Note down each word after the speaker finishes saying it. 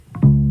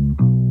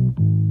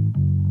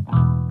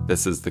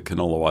This is the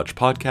Canola Watch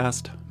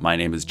podcast. My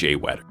name is Jay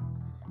Whetter.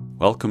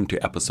 Welcome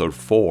to episode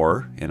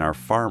 4 in our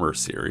Farmer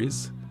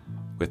series.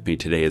 With me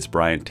today is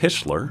Brian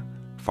Tischler,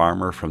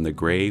 farmer from the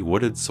grey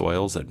wooded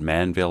soils at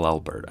Mannville,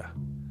 Alberta.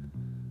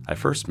 I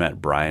first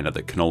met Brian at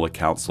the Canola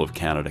Council of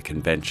Canada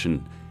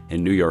convention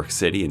in New York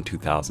City in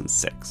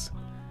 2006.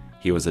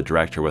 He was a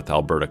director with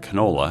Alberta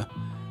Canola,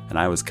 and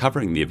I was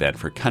covering the event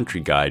for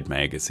Country Guide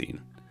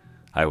magazine.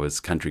 I was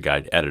Country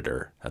Guide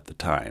editor at the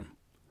time.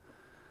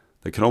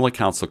 The Canola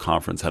Council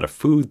conference had a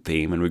food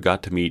theme, and we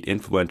got to meet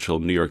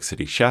influential New York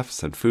City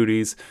chefs and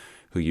foodies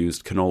who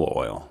used canola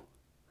oil.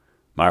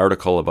 My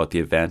article about the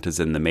event is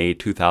in the May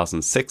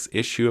 2006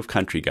 issue of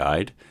Country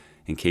Guide,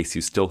 in case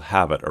you still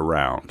have it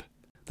around.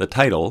 The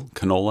title,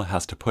 Canola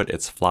Has to Put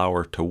Its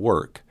Flour to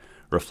Work,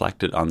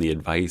 reflected on the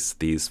advice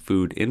these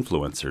food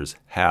influencers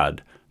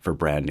had for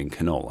branding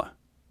canola.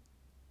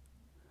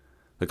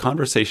 The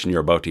conversation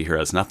you're about to hear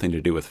has nothing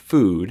to do with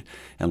food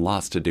and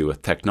lots to do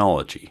with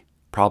technology,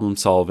 problem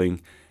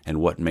solving, and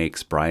what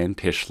makes Brian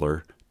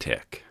Tischler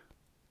tick.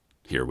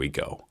 Here we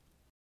go.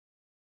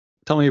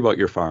 Tell me about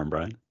your farm,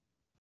 Brian.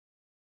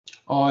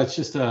 Oh, it's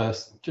just a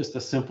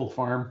simple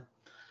farm.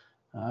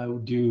 I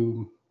would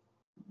do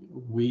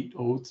wheat,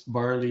 oats,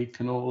 barley,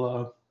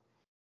 canola,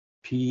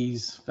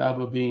 peas,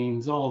 faba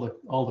beans, all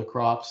the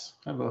crops.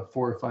 I have a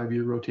 4 or 5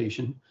 year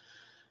rotation,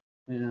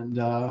 and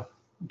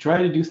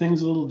try to do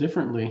things a little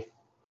differently.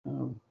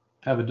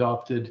 Have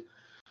adopted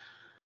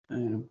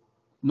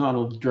not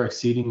only direct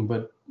seeding,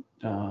 but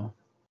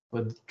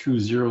true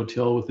zero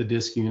till with the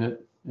disc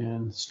unit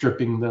and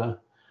stripping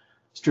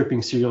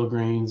cereal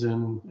grains,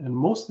 and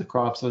most of the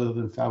crops other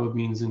than faba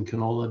beans and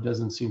canola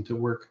doesn't seem to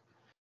work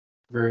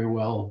very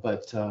well,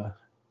 but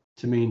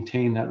to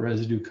maintain that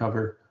residue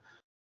cover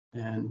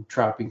and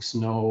trapping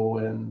snow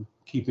and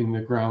keeping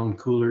the ground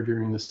cooler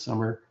during the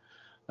summer,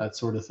 that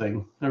sort of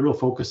thing. A real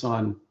focus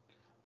on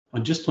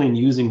just plain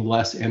using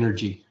less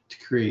energy to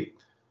create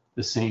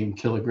the same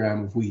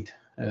kilogram of wheat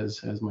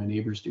as my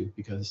neighbors do,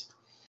 because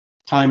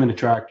time in a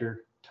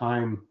tractor,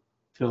 time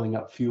filling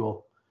up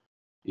fuel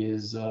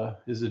is a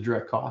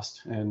direct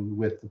cost, and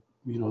with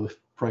the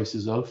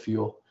prices of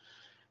fuel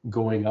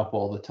going up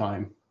all the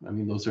time, I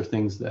mean, those are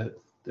things that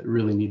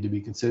really need to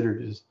be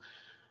considered. Is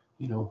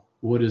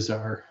what is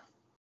our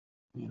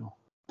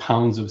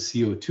pounds of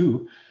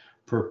CO2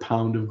 per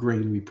pound of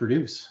grain we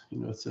produce?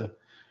 It's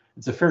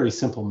a fairly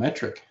simple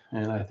metric,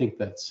 and I think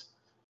that's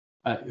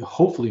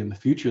hopefully in the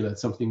future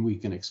that's something we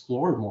can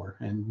explore more,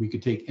 and we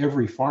could take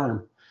every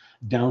farm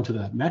down to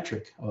that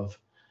metric of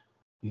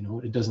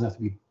it doesn't have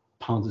to be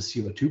pounds of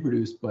CO2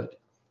 produced, but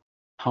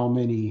how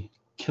many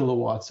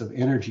kilowatts of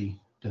energy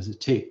does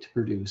it take to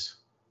produce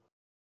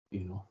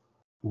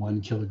 1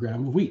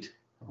 kilogram of wheat,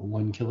 or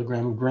 1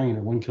 kilogram of grain,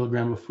 or 1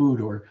 kilogram of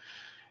food, or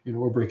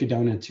break it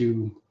down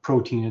into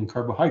protein and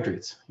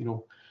carbohydrates.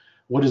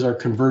 What is our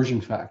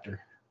conversion factor?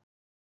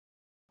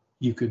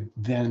 You could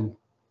then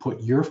put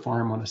your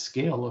farm on a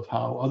scale of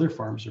how other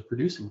farms are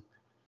producing,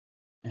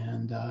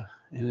 and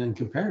then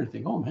compare and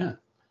think, oh man,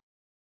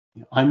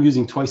 I'm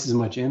using twice as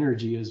much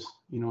energy as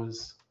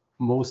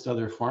most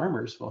other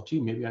farmers. Well, gee,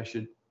 maybe I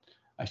should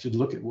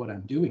look at what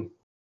I'm doing.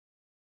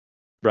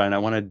 Brian, I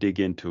want to dig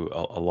into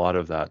a lot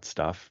of that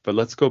stuff, but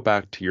let's go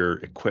back to your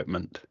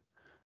equipment.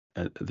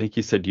 I think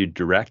you said you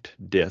direct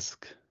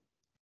disc,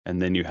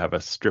 and then you have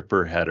a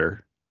stripper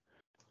header.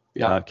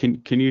 Yeah.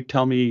 Can you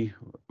tell me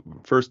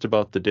first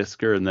about the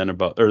disker, and then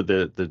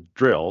the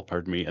drill,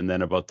 pardon me, and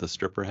then about the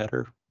stripper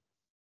header?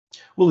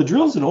 Well, the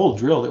drill is an old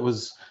drill. It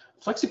was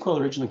Flexicoil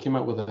originally came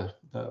out with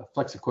the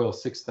Flexicoil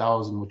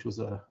 6000, which was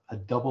a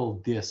double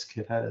disc.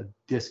 It had a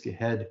disc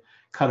head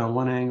cut on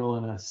one angle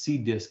and a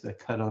seed disc that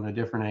cut on a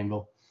different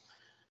angle.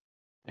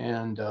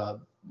 And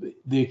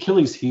the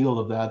Achilles heel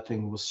of that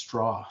thing was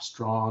straw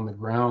on the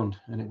ground,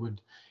 and it would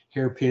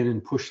hairpin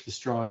and push the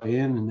straw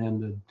in, and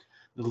then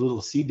the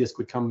little seed disc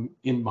would come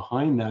in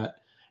behind that,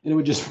 and it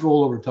would just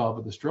roll over top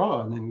of the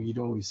straw, and then you'd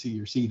always see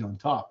your seed on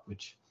top,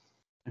 which,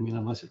 I mean,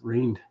 unless it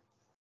rained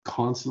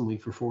constantly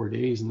for 4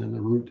 days and then the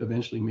root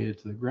eventually made it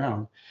to the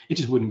ground, it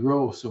just wouldn't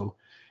grow. So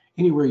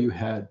anywhere you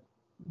had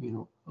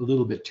a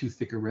little bit too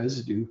thick a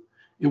residue,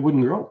 it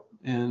wouldn't grow,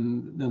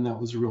 and then that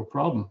was a real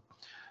problem.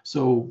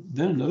 So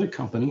then another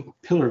company,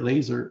 Pillar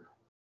Laser,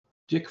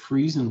 Dick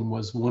Friesen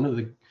was one of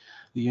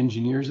the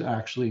engineers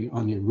actually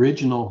on the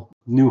original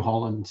New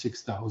Holland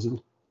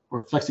 6000,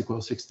 or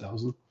Flexicoil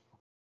 6000,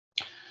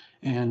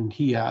 and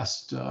he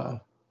asked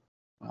at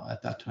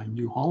that time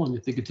New Holland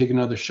if they could take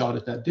another shot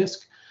at that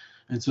disc.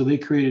 And so they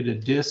created a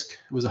disc.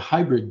 It was a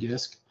hybrid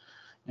disc,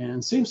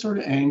 and same sort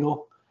of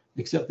angle,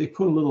 except they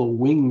put a little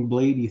wing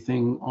bladey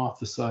thing off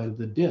the side of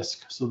the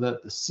disc so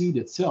that the seed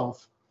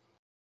itself,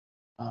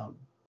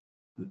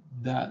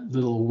 that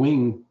little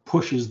wing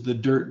pushes the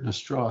dirt and the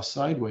straw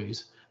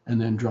sideways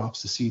and then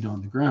drops the seed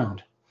on the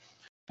ground.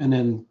 And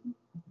then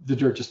the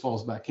dirt just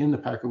falls back in, the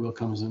packer wheel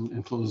comes in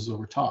and closes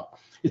over top.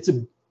 It's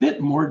a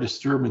bit more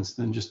disturbance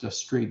than just a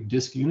straight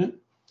disc unit,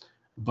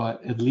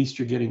 but at least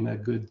you're getting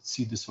that good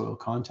seed to soil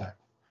contact.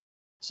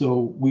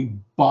 So we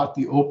bought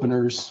the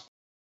openers,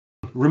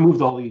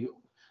 removed all the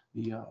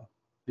the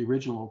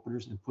original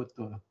openers and put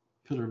the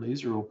pillar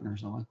laser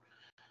openers on.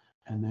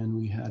 And then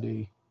we had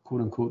a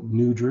quote unquote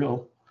new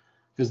drill,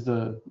 because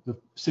the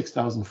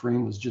 6,000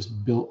 frame was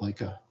just built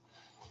like a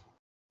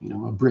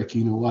brick,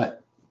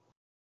 what.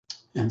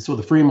 And so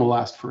the frame will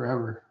last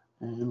forever.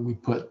 And we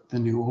put the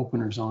new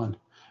openers on,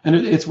 and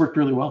it's worked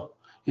really well.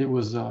 It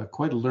was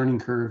quite a learning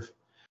curve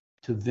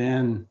to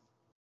then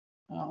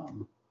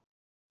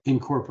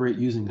incorporate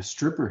using a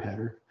stripper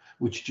header,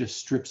 which just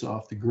strips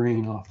off the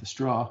grain off the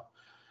straw,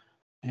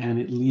 and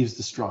it leaves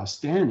the straw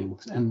standing.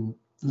 And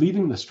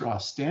leaving the straw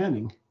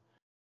standing,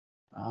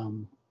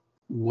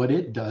 what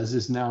it does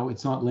is now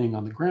it's not laying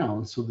on the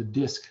ground, so the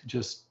disc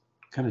just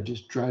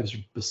drives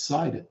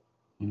beside it,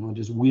 and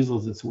just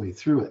weasels its way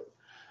through it.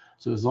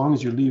 So as long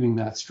as you're leaving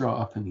that straw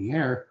up in the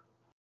air,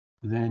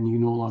 then you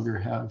no longer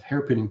have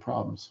hairpinning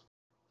problems.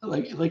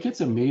 Like it's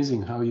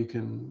amazing how you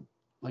can,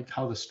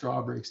 how the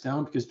straw breaks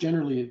down, because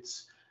generally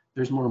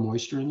there's more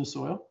moisture in the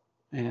soil,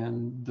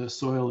 and the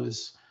soil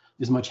is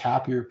much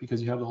happier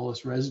because you have all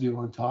this residue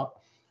on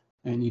top,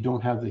 and you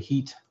don't have the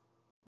heat.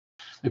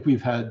 Like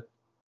we've had,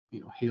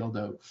 hailed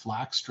out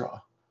flax straw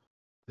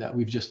that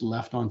we've just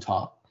left on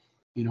top,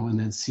 and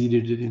then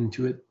seeded it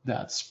into it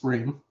that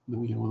spring, the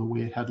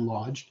way it had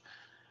lodged.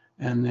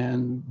 And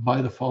then by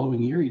the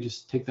following year, you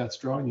just take that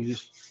straw and you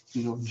just,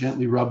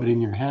 gently rub it in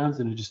your hands,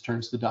 and it just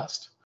turns to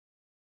dust.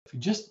 If you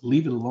just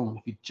leave it alone,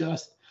 if you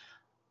just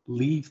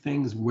leave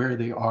things where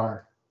they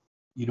are,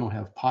 you don't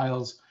have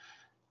piles,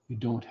 you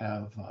don't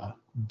have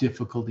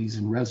difficulties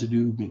in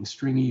residue being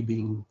stringy,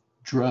 being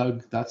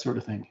drug, that sort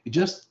of thing. You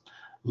just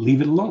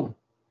leave it alone,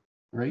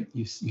 right?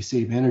 You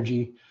save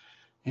energy,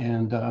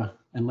 and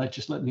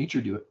let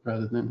nature do it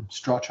rather than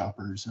straw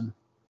choppers and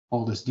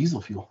all this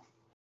diesel fuel.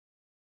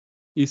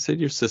 You said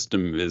your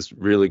system is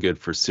really good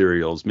for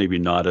cereals, maybe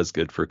not as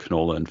good for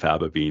canola and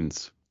faba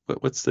beans.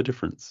 What's the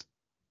difference?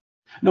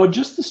 No,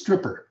 just the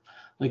stripper.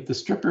 Like the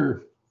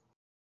stripper,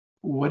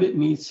 what it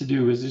needs to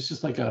do is it's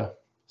just like a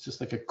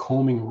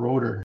combing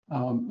rotor.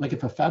 Like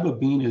if a faba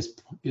bean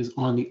is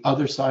on the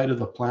other side of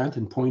the plant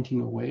and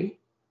pointing away,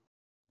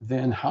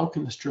 then how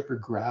can the stripper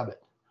grab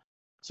it?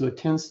 So it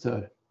tends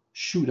to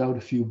shoot out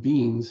a few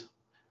beans,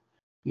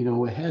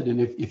 ahead.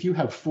 And if you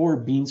have 4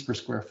 beans per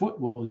square foot,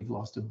 well, you've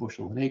lost a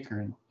bushel an acre.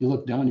 And you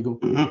look down, you go,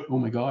 oh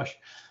my gosh,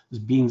 there's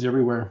beans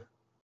everywhere.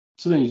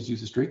 So then you just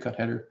use a straight cut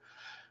header.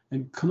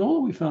 And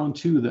canola, we found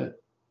too that,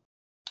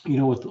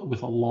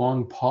 with a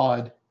long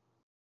pod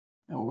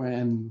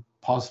and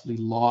possibly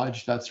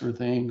lodged, that sort of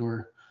thing,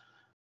 or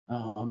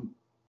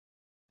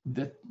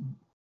that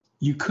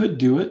you could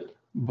do it,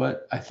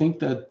 but I think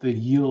that the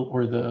yield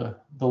or the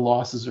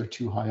losses are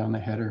too high on the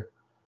header.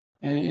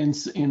 And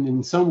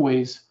in some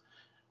ways,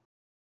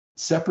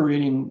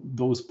 separating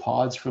those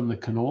pods from the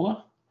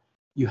canola,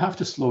 you have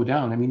to slow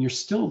down. I mean, you're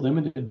still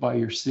limited by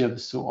your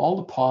sieves. So all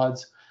the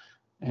pods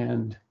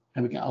and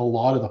a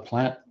lot of the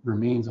plant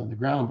remains on the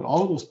ground, but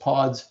all of those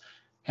pods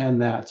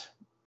and that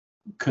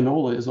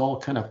canola is all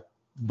kind of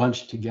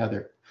bunched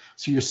together.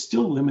 So you're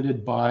still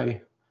limited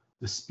by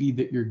the speed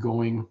that you're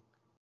going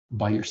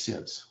by your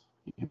sieves.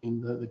 I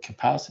mean, the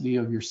capacity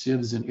of your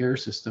sieves and air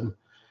system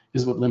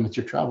is what limits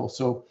your travel.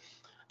 So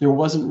there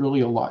wasn't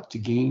really a lot to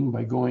gain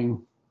by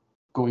going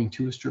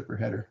to a stripper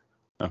header.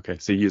 Okay,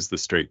 so you use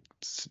the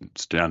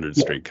standard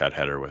straight cut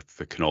header with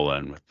the canola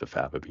and with the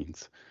faba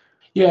beans.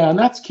 Yeah, and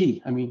that's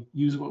key. I mean,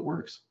 use what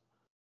works.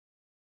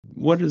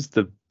 What is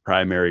the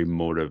primary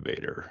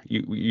motivator?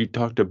 You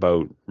talked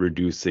about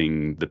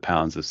reducing the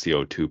pounds of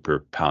CO2 per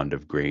pound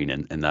of grain,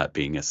 and that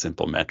being a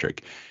simple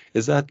metric.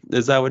 Is that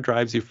what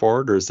drives you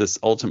forward, or is this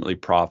ultimately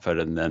profit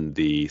and then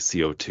the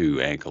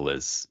CO2 angle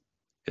is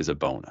a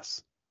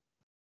bonus?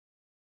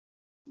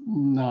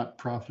 Not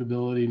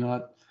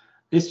profitability,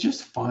 it's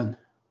just fun.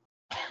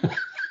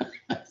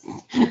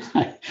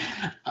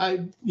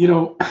 I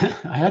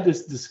had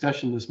this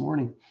discussion this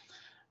morning.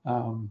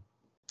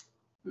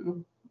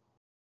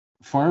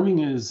 Farming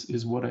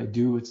is what I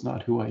do. It's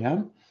not who I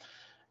am.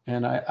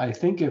 And I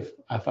think if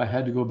I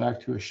had to go back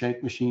to a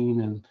shank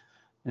machine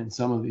and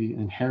some of the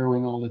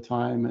harrowing all the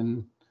time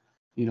and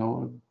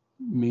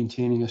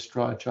maintaining a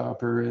straw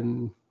chopper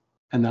and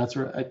that's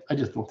where I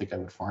just don't think I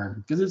would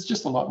farm, because it's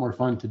just a lot more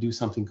fun to do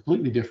something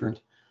completely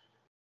different,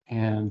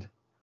 and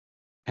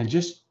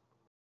just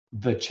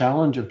the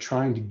challenge of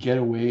trying to get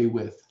away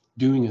with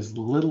doing as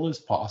little as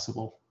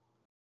possible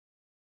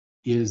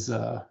is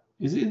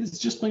it's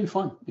just plain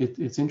fun.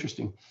 It's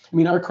interesting. I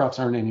mean, our crops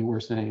aren't any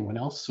worse than anyone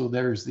else, so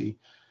there's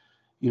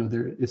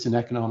it's an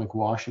economic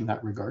wash in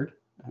that regard.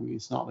 I mean,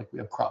 it's not like we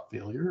have crop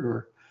failure,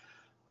 or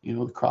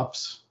the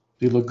crops,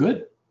 they look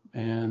good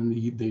and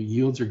the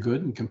yields are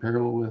good and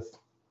comparable with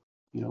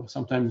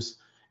sometimes,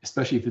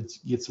 especially if it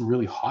gets some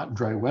really hot,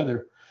 dry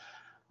weather,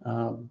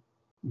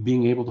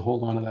 being able to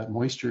hold on to that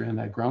moisture and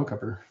that ground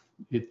cover,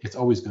 it's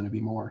always going to be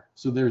more.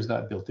 So there's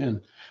that built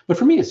in. But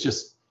for me,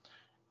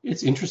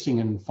 it's interesting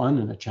and fun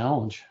and a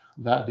challenge.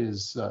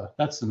 That's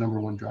the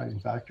number one driving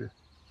factor.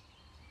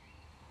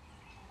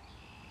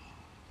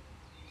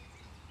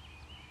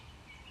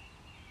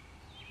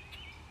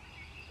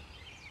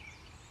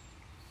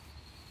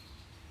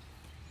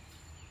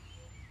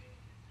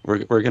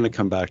 We're going to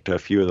come back to a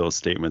few of those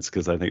statements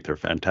because I think they're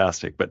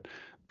fantastic. But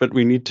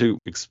we need to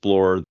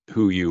explore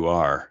who you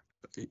are.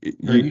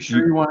 Are you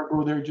sure you want to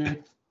go there,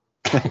 Jay?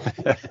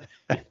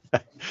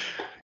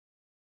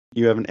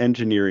 You have an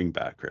engineering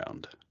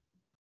background.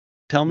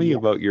 Tell me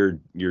about your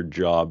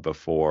job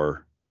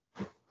before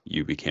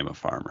you became a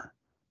farmer.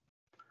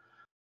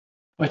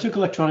 I took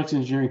electronics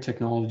engineering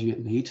technology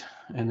at NAIT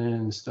and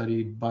then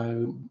studied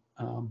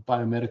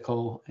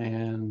biomedical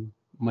and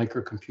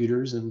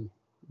microcomputers, and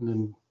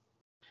then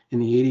in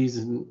the 80s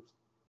and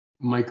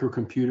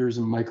microcomputers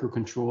and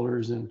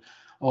microcontrollers and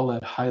all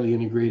that highly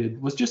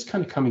integrated was just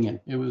kind of coming in.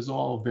 It was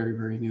all very,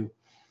 very new.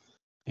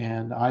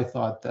 And I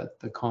thought that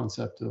the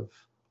concept of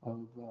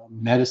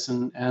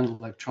medicine and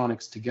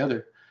electronics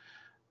together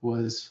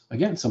was,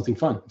 again, something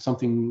fun,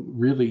 something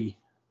really,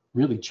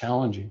 really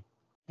challenging.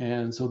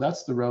 And so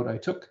that's the route I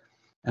took.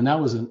 And that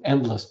was an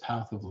endless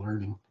path of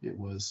learning. It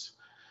was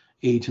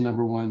to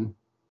number one,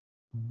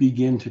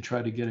 begin to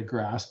try to get a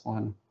grasp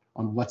on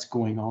what's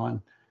going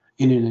on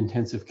in an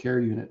intensive care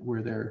unit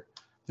where they're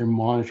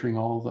monitoring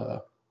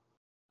all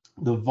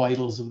the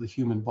vitals of the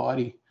human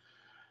body,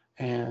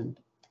 and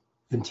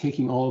then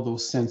taking all of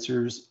those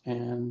sensors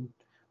and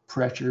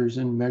pressures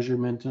and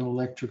measurement and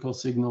electrical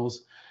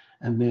signals,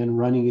 and then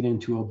running it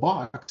into a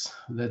box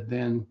that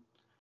then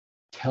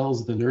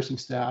tells the nursing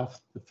staff,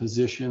 the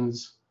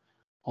physicians,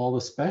 all the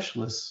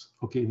specialists,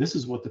 okay, this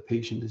is what the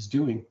patient is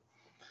doing.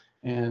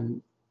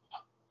 And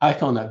I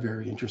found that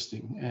very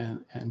interesting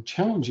and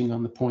challenging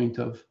on the point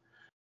of,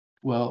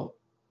 well,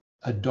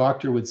 a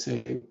doctor would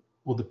say,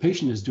 well, the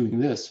patient is doing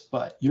this,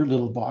 but your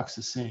little box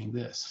is saying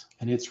this,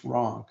 and it's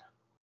wrong.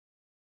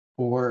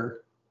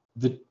 Or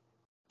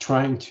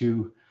trying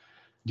to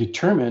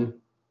determine,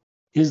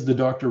 is the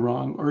doctor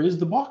wrong or is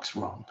the box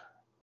wrong?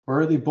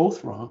 Or are they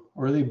both wrong?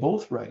 Or are they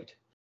both right?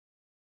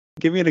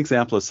 Give me an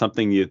example of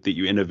something that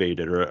you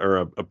innovated or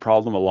a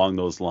problem along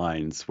those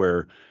lines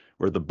where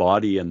the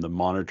body and the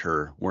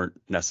monitor weren't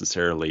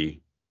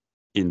necessarily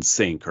in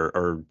sync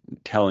or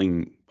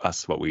telling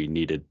us what we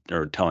needed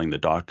or telling the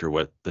doctor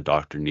what the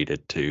doctor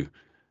needed to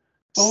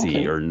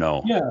see or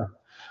know. Yeah.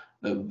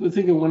 The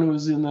thing when it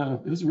was it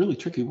was a really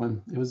tricky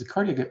one. It was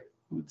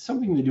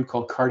something they do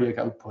called cardiac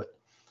output.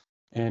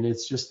 And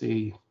it's just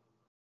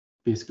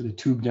basically a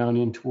tube down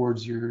in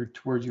towards your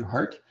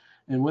heart.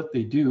 And what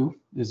they do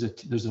is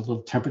there's a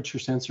little temperature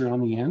sensor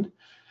on the end,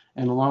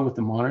 and along with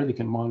the monitor, they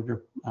can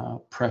monitor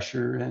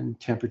pressure and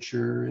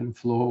temperature and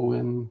flow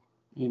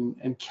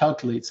and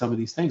calculate some of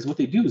these things. What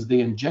they do is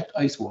they inject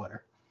ice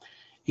water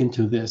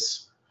into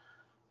this,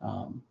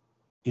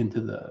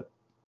 into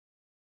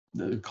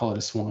they call it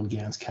a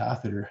Swan-Ganz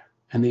catheter,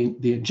 and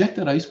they inject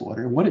that ice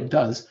water. And what it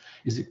does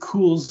is it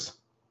cools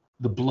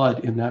the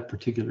blood in that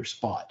particular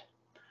spot.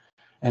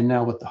 And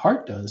now what the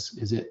heart does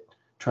is it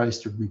tries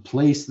to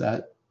replace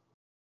that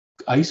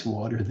ice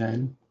water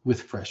then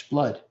with fresh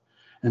blood.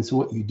 And so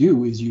what you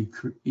do is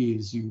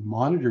you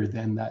monitor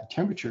then that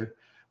temperature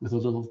with a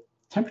little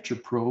temperature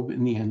probe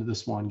in the end of the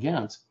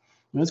Swan-Ganz.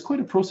 And it's quite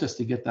a process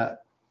to get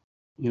that,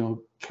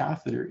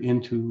 catheter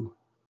into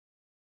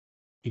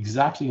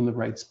exactly in the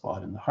right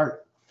spot in the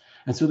heart.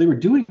 And so they were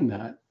doing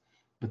that,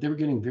 but they were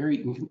getting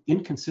very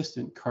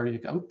inconsistent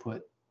cardiac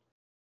output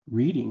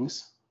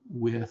readings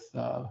with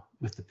the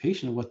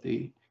patient, what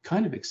they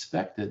kind of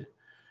expected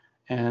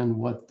and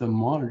what the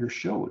monitor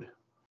showed.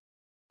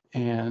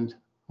 And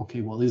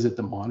okay, well, is it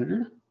the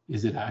monitor?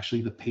 Is it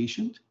actually the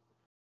patient?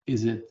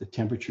 Is it the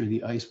temperature of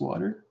the ice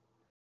water?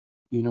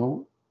 Is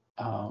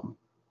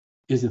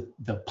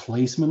it the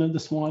placement of the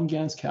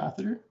Swan-Ganz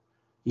catheter?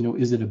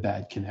 Is it a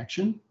bad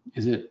connection?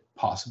 Is it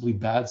possibly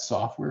bad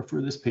software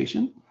for this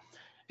patient?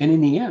 And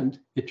in the end,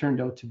 it turned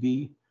out to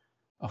be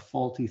a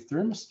faulty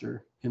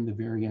thermistor in the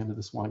very end of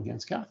the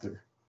Swan-Ganz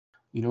catheter.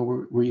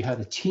 Where you had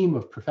a team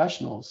of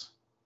professionals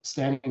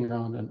standing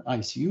around an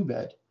ICU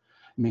bed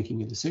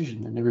making a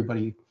decision, and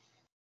everybody,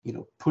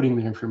 putting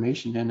their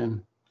information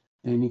in,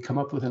 and you come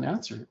up with an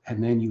answer,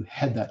 and then you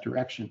head that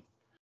direction.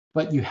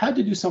 But you had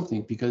to do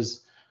something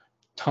because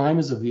time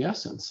is of the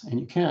essence, and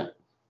you can't,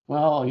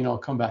 well, I'll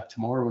come back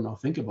tomorrow and I'll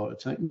think about it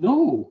tonight.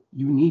 No,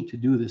 you need to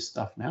do this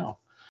stuff now.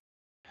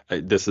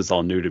 This is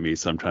all new to me,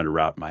 so I'm trying to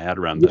wrap my head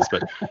around this.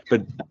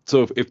 But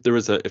so if there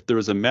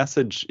was a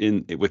message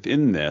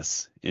within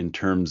this in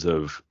terms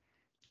of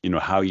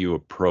how you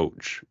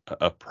approach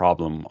a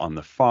problem on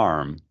the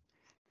farm,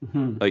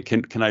 like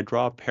can I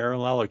draw a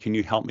parallel, or can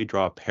you help me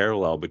draw a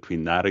parallel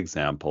between that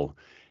example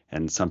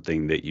and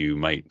something that you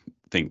might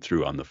think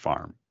through on the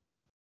farm?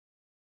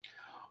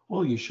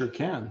 Well, you sure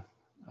can.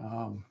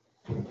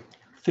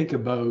 Think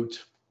about,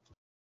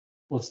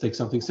 let's take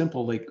something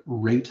simple like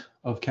rate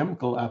of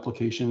chemical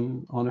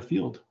application on a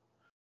field.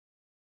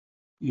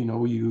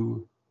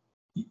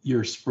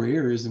 Your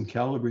sprayer isn't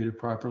calibrated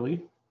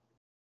properly,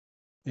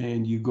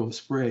 and you go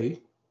spray,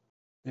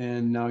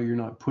 and now you're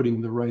not putting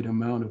the right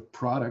amount of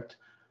product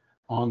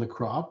on the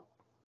crop.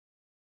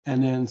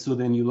 And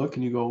then you look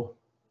and you go,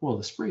 well,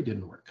 the spray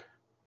didn't work.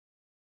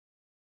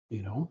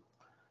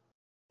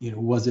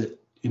 Was it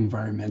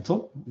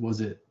environmental?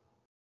 Was it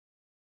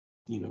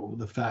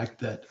the fact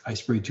that I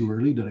sprayed too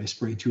early. Did I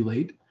spray too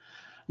late?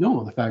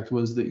 No, the fact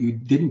was that you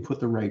didn't put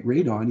the right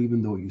rate on,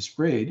 even though you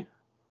sprayed,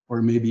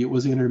 or maybe it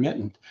was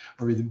intermittent,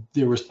 or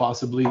there was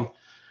possibly,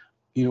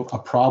 a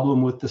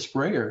problem with the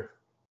sprayer.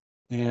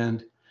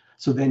 And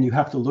so then you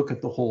have to look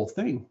at the whole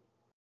thing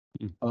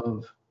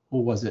of,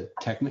 well, was it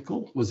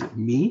technical? Was it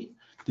me?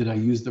 Did I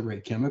use the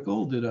right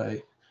chemical? Did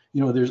I,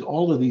 there's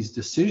all of these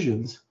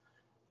decisions,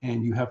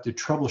 and you have to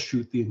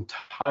troubleshoot the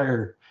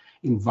entire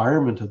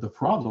environment of the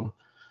problem,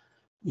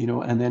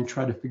 and then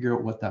try to figure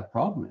out what that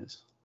problem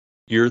is.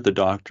 You're the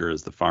doctor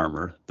as the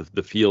farmer,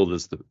 the field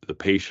is the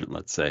patient,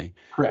 let's say.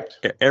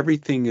 Correct.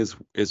 Everything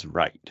is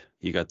right.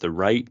 You got the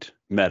right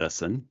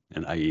medicine,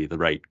 and i.e. the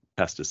right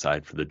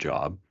pesticide for the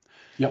job.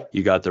 Yep.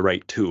 You got the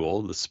right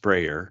tool, the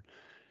sprayer.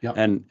 Yep.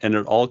 And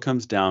it all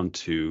comes down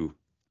to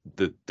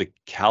the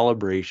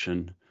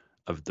calibration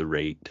of the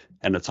rate.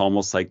 And it's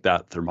almost like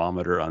that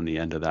thermometer on the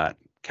end of that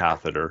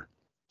catheter.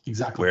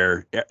 Exactly.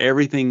 Where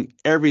everything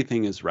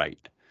is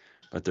right.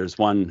 But there's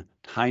one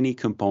tiny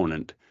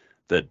component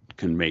that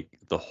can make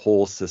the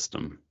whole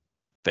system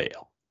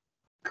fail.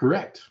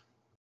 Correct.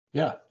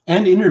 Yeah.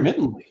 And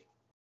intermittently.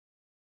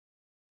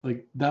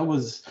 Like that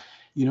was,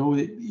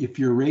 if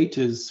your rate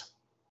is,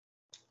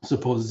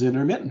 suppose it's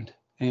intermittent,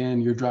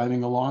 and you're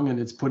driving along and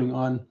it's putting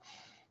on,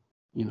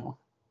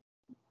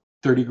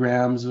 30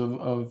 grams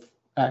of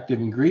active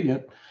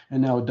ingredient,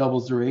 and now it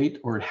doubles the rate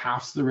or it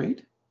halves the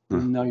rate.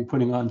 And now you're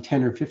putting on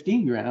 10 or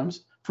 15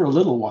 grams for a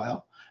little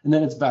while, and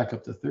then it's back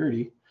up to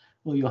 30.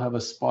 Well, you'll have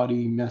a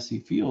spotty, messy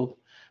field,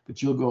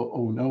 but you'll go,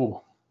 oh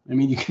no. I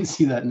mean, you can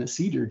see that in a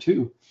seeder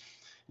too.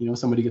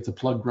 Somebody gets a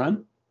plugged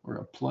run or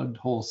a plugged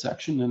whole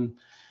section, and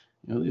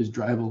they just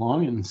drive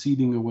along and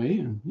seeding away,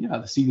 and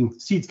the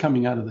seed's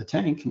coming out of the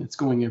tank and it's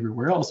going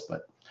everywhere else,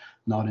 but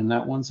not in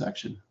that one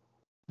section.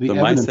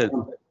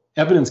 The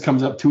evidence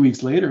comes up 2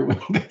 weeks later when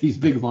you get these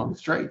big long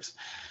stripes.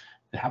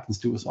 It happens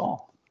to us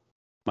all.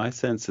 My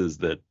sense is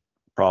that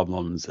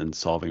problems and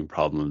solving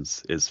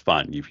problems is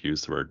fun. You've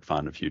used the word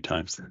fun a few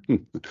times.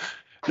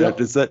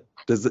 Yep. Is that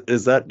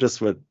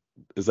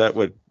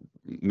what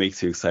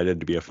makes you excited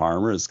to be a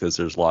farmer? Is because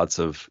there's lots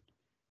of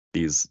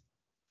these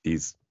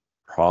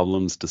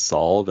problems to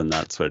solve, and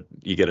that's what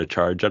you get a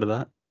charge out of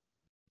that?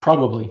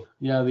 Probably.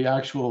 Yeah, the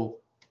actual,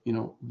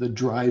 the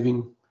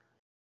driving,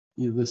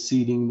 the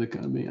seating,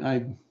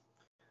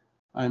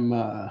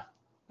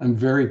 I'm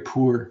very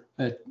poor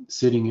at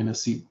sitting in a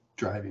seat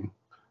driving.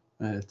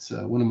 It's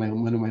one of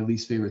my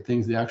least favorite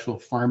things. The actual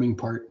farming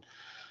part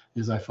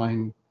is, I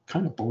find,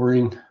 kind of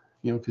boring,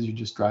 because you're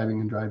just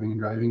driving and driving and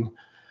driving.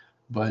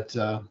 But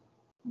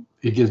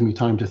it gives me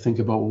time to think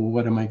about, well,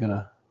 what am I going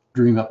to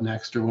dream up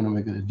next, or what am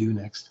I going to do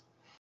next?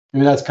 I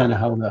mean, that's kind of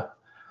how the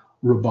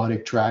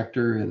robotic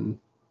tractor and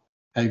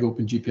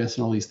AgOpenGPS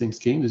and all these things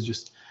came. Is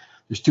just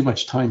there's too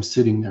much time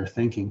sitting there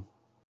thinking,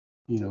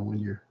 when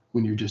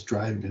you're just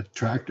driving a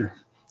tractor.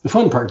 The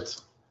fun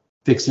part's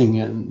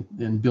fixing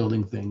and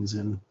building things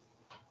and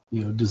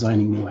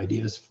designing new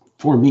ideas,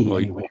 for me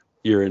anyway.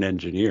 You're an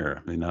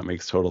engineer. I mean, that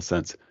makes total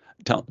sense.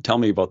 Tell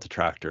me about the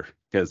tractor,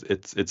 because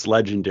it's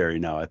legendary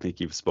now. I think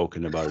you've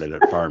spoken about it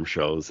at farm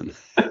shows. And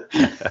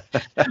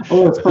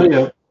Oh, it's funny.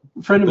 A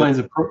friend of mine's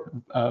a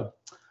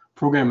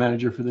program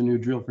manager for the new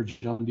drill for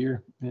John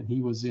Deere, and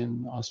he was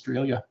in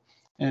Australia,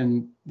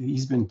 and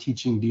he's been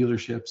teaching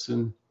dealerships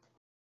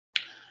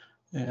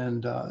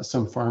and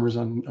some farmers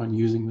on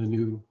using the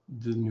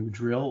new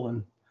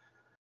drill,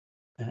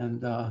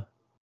 and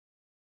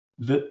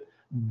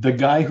the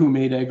guy who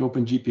made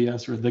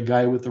AgOpenGPS, or the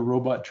guy with the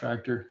robot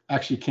tractor,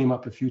 actually came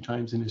up a few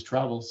times in his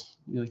travels,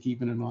 like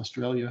even in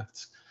Australia.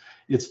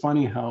 It's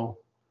funny how,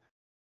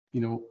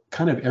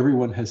 kind of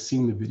everyone has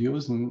seen the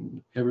videos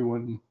and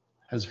everyone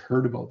has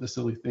heard about the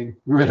silly thing.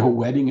 We were at a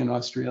wedding in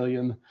Australia,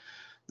 and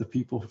the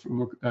people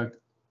from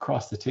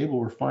across the table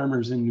were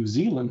farmers in New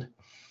Zealand,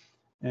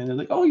 and they're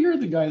like, "Oh, you're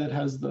the guy that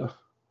has the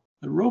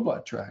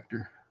robot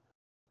tractor."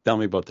 Tell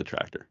me about the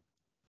tractor.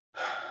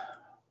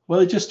 Well,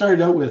 it just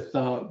started out with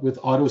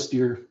auto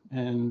steer,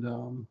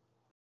 and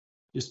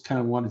just kind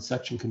of wanted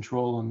section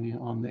control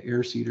on the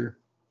air seeder,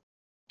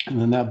 and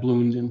then that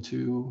bloomed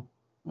into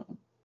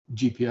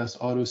GPS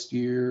auto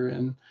steer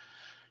and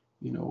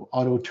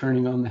auto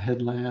turning on the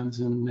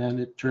headlands, and then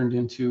it turned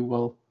into,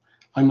 well,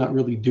 I'm not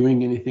really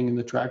doing anything in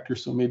the tractor,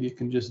 so maybe it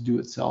can just do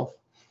itself,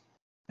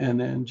 and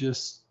then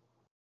just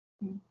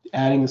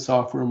adding the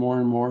software more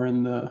and more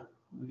and the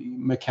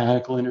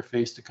mechanical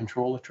interface to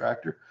control the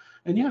tractor.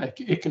 And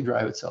it can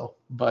drive itself,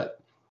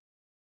 but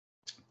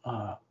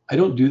I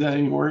don't do that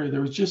anymore.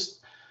 There was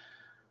just,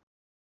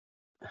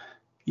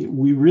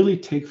 we really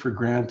take for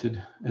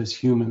granted as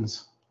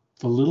humans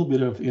the little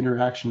bit of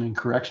interaction and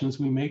corrections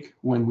we make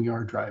when we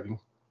are driving.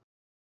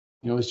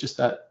 It's just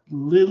that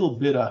little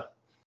bit of,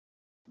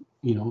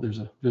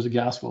 there's a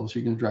gas well, so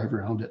you're going to drive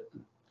around it,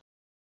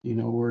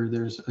 or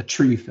there's a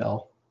tree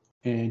fell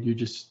and you're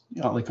just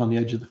like on the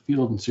edge of the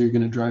field, and so you're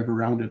going to drive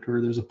around it,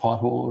 or there's a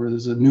pothole, or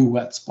there's a new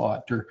wet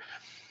spot, or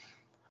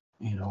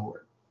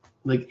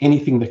like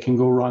anything that can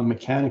go wrong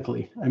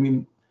mechanically. I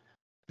mean,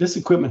 this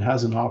equipment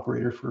has an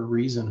operator for a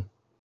reason,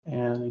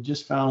 And I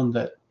just found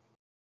that,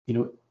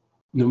 no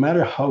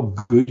matter how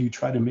good you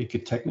try to make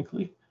it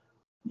technically,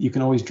 you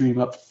can always dream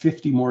up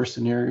 50 more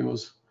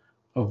scenarios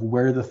of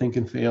where the thing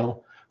can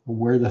fail, or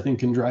where the thing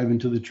can drive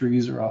into the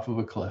trees or off of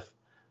a cliff.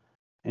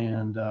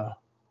 And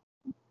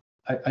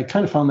I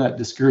kind of found that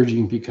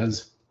discouraging,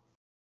 because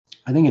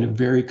I think in a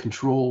very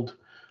controlled,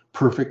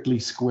 perfectly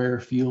square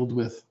field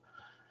with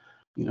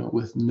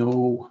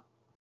no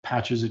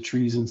patches of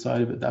trees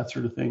inside of it, that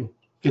sort of thing,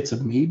 it's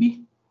a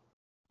maybe.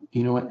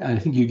 And I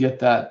think you get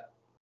that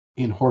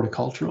in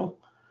horticultural,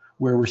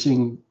 where we're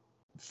seeing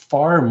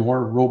far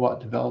more robot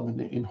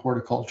development in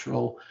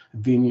horticultural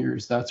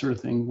vineyards, that sort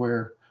of thing,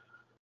 where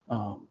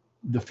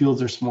the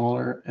fields are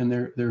smaller and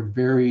they're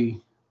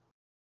very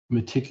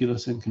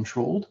meticulous and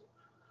controlled.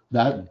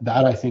 That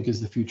I think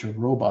is the future of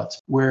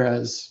robots.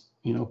 Whereas,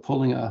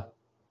 pulling a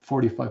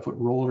 45-foot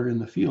roller in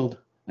the field,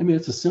 I mean,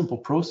 it's a simple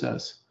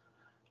process,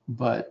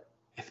 but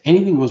if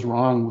anything goes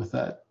wrong with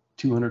that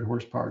 200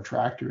 horsepower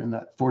tractor and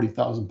that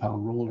 40,000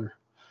 pound roller,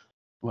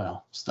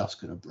 well, stuff's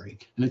going to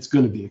break and it's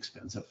going to be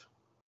expensive.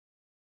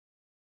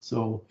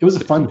 So it was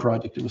a fun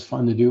project. It was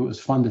fun to do. It was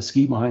fun to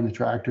ski behind the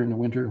tractor in the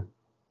winter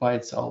by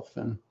itself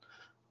and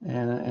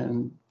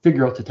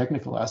figure out the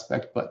technical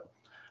aspect. But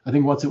I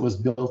think once it was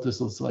built,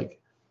 this was like,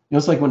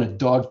 it's like when a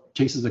dog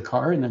chases a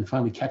car and then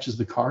finally catches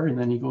the car, and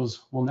then he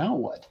goes, well, now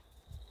what?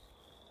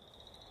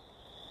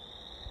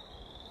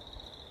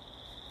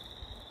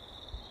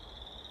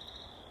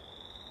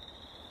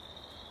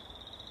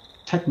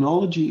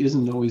 Technology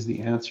isn't always the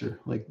answer.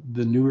 Like,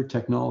 the newer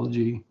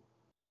technology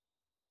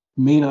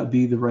may not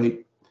be the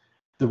right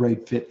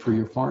fit for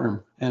your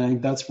farm. And I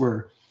think that's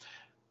where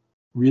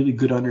really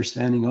good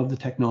understanding of the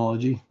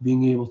technology,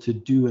 being able to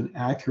do an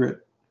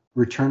accurate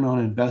return on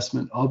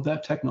investment of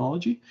that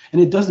technology. And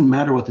it doesn't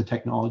matter what the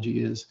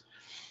technology is,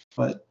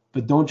 but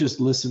don't just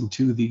listen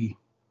to the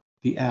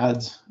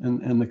ads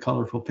and the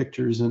colorful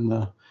pictures and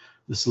the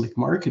slick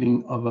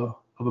marketing of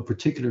a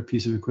particular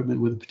piece of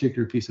equipment with a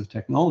particular piece of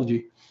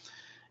technology.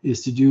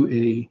 Is to do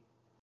a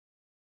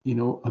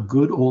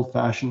good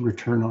old-fashioned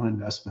return on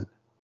investment.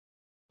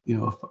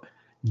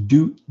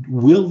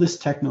 Will this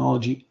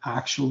technology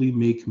actually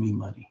make me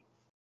money?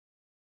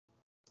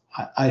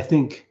 I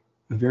think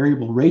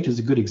variable rate is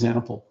a good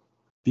example,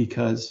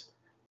 because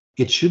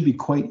it should be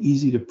quite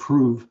easy to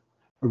prove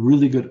a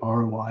really good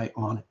ROI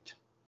on it.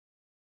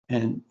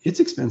 And it's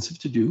expensive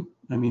to do.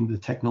 I mean, the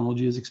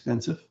technology is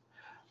expensive.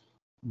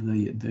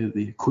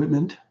 The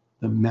equipment,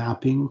 the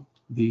mapping,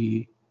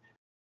 the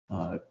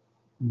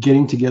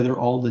getting together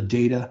all the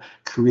data,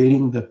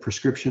 creating the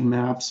prescription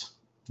maps,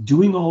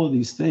 doing all of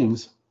these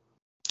things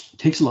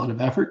takes a lot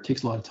of effort,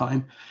 takes a lot of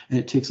time, and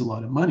it takes a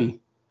lot of money.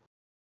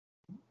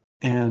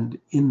 And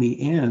in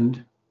the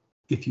end,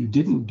 if you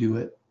didn't do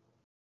it,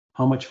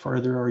 how much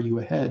farther are you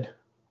ahead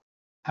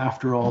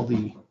after all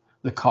the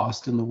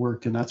cost and the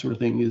work and that sort of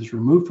thing is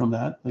removed from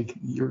that? Like,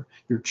 your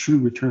true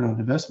return on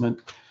investment,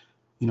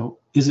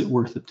 is it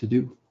worth it to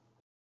do?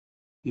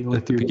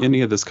 At the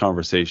beginning of this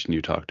conversation,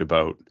 you talked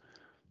about,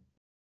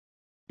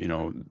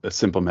 a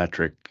simple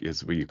metric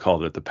is what you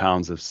called it, the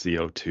pounds of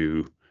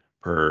CO2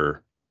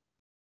 per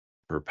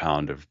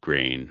pound of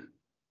grain.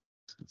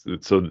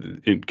 So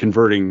in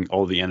converting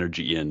all the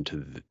energy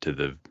into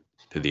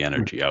the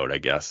energy out, I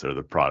guess, or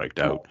the product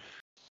out.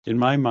 In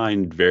my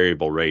mind,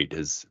 variable rate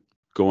is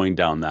going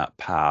down that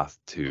path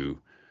to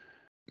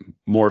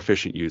more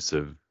efficient use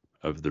of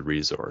the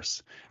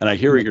resource. And I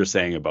hear what you're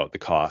saying about the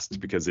cost,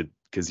 because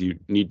you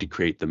need to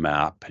create the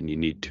map and you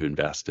need to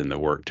invest in the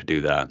work to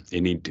do that.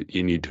 You need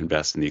to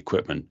invest in the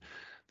equipment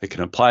that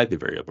can apply the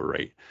variable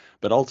rate.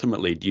 But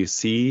ultimately, do you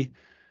see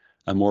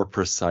a more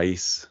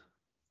precise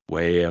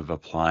way of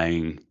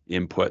applying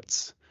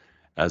inputs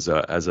as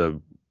a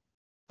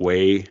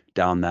way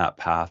down that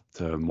path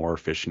to more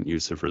efficient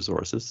use of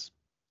resources?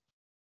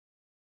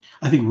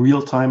 I think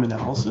real-time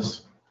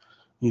analysis,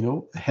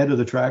 ahead of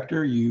the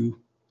tractor, you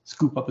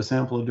scoop up a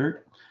sample of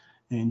dirt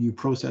and you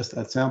process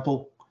that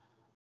sample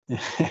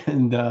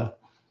and,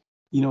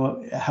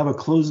 have a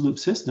closed loop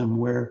system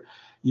where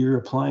you're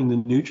applying the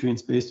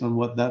nutrients based on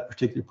what that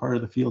particular part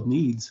of the field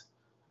needs.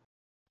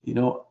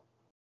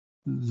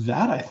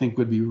 That I think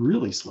would be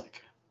really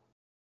slick.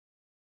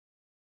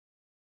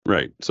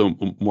 Right. So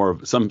more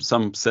of some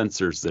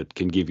sensors that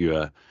can give you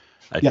a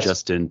Yes.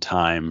 just in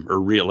time, or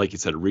like you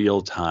said,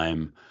 real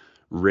time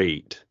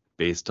rate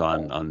based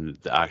on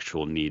the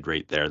actual need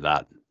right there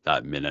that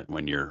minute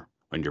when you're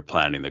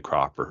planting the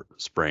crop or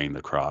spraying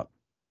the crop.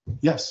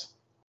 Yes.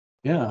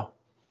 Yeah.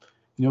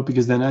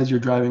 Because then as you're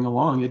driving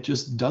along, it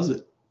just does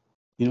it.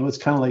 It's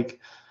kind of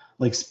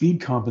like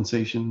speed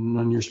compensation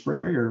on your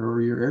sprayer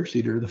or your air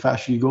seeder. The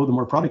faster you go, the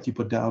more product you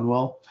put down.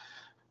 Well,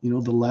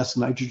 the less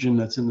nitrogen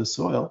that's in the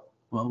soil.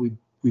 Well,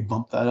 we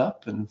bump that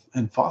up, and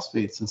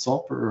phosphates and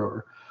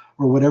sulfur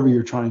or whatever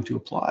you're trying to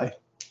apply,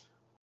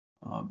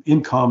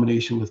 in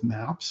combination with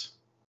maps.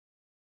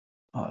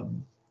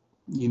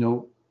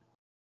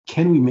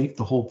 Can we make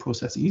the whole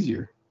process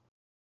easier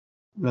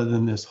rather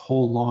than this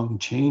whole long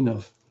chain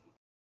of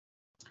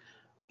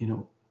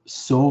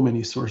so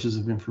many sources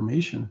of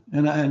information,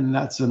 and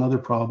that's another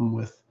problem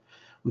with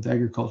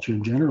agriculture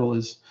in general,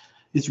 is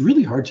it's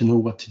really hard to know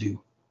what to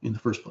do in the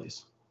first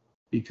place,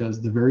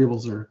 because the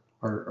variables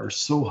are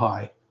so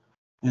high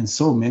and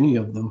so many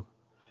of them.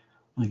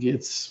 Like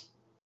it's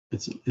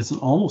an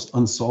almost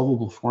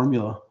unsolvable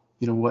formula.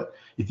 What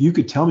if you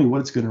could tell me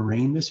what it's going to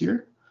rain this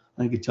year?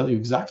 I could tell you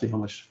exactly how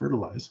much to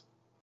fertilize.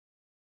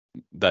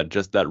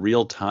 That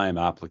real-time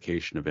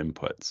application of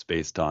inputs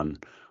based on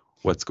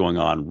what's going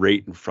on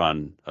right in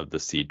front of the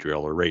seed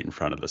drill or right in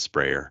front of the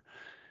sprayer.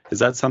 Is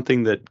that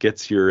something that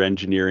gets your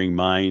engineering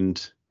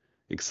mind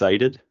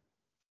excited?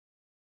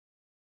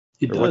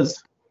 It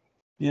does.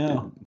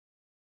 Yeah.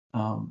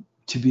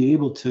 To be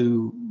able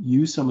to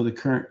use some of the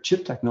current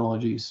chip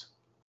technologies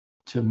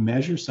to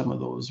measure some of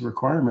those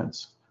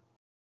requirements,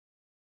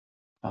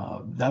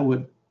 that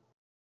would,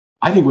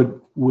 I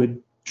think,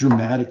 would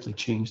dramatically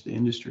change the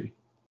industry.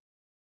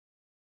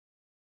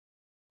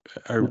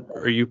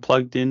 Are you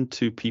plugged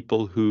into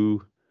people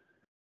who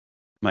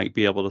might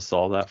be able to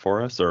solve that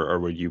for us, or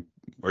are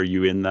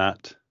you in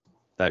that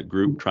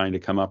group trying to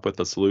come up with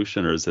a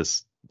solution, or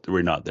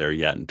we're not there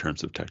yet in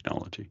terms of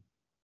technology?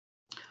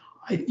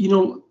 Have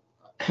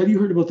you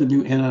heard about the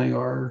new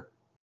NIR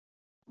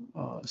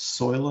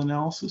soil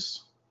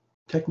analysis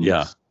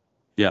techniques?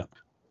 Yeah.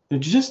 They're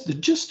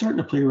just starting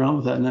to play around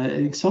with that, and I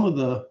think some of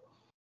the,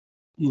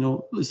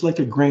 it's like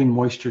a grain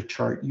moisture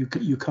chart.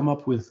 You come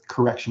up with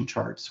correction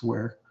charts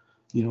where,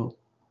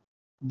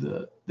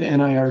 the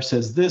NIR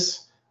says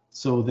this,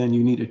 so then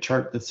you need a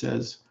chart that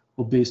says,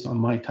 well, based on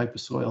my type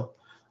of soil,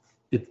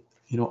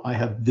 I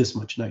have this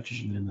much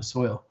nitrogen in the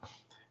soil.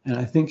 And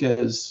I think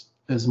as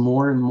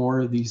more and more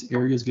of these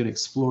areas get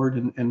explored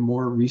and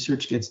more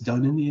research gets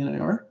done in the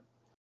NIR,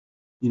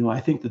 I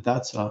think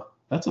that's a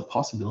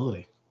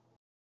possibility.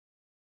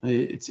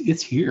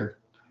 It's here.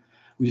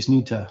 We just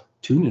need to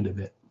tune it a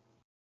bit.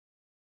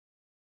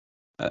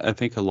 I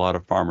think a lot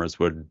of farmers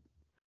would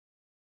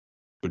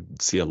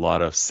see a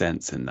lot of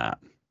sense in that,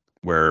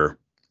 where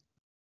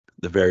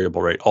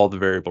all the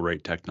variable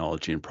rate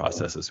technology and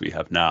processes we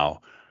have now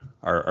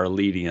are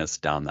leading us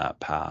down that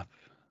path,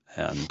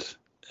 and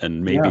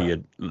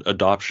maybe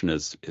adoption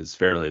is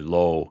fairly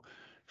low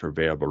for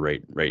variable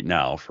rate right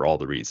now for all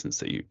the reasons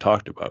that you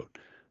talked about.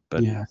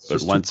 But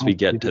once we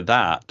get to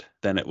that,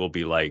 then it will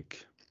be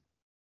like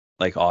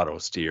auto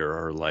steer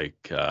or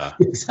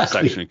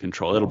section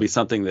control. It'll be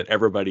something that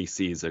everybody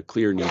sees a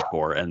clear need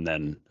for, and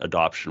then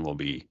adoption will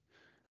be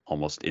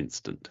almost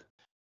instant.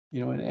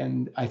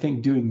 And I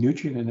think doing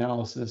nutrient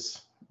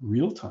analysis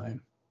real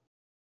time,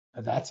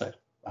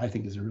 I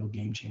think is a real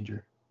game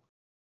changer.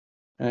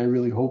 And I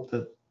really hope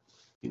that,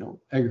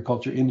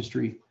 agriculture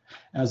industry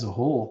as a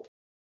whole,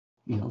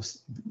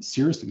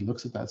 seriously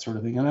looks at that sort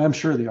of thing. And I'm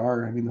sure they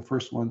are. I mean, the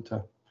first one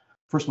to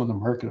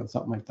market on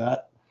something like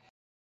that,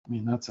 I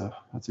mean, that's a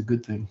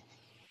good thing.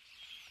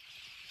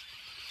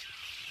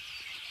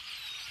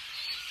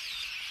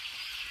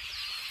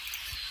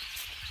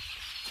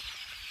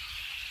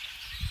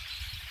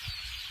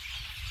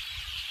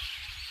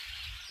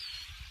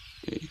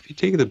 If you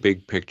take the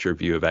big picture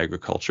view of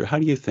agriculture, how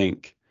do you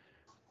think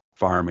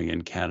farming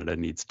in Canada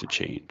needs to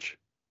change?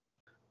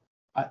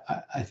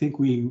 I think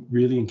we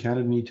really in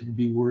Canada need to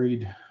be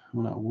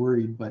not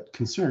worried, but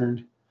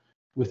concerned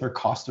with our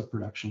cost of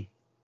production.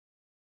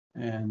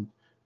 And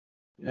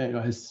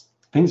as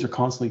things are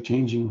constantly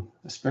changing,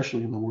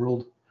 especially in the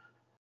world,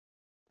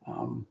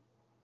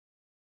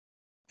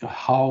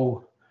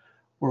 how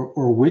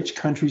or which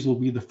countries will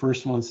be the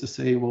first ones to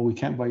say, well, we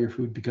can't buy your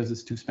food because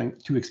it's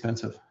too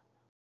expensive.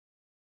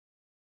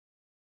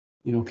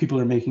 People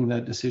are making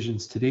that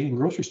decisions today in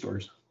grocery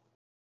stores,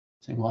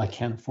 saying, well, I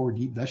can't afford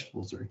to eat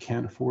vegetables, or I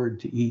can't afford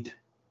to eat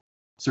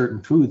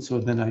certain foods, so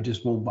then I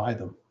just won't buy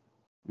them.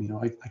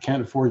 I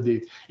can't afford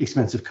the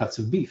expensive cuts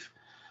of beef.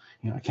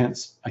 I can't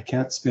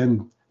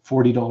spend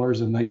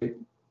 $40 a night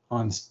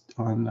on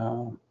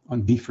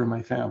beef for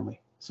my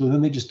family. So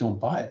then they just don't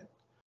buy it.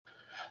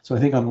 So I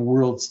think on the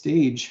world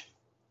stage,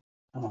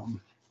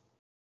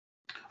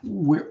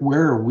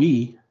 where are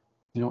we,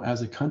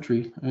 as a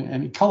country,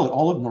 and you call it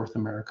all of North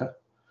America?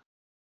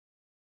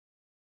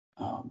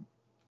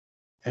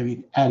 I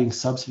mean, adding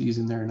subsidies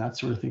in there and that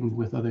sort of thing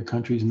with other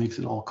countries makes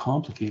it all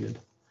complicated.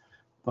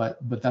 But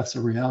that's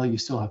a reality you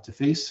still have to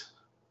face.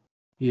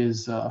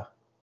 Is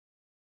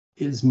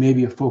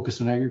maybe a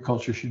focus on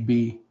agriculture should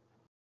be,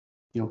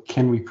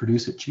 can we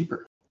produce it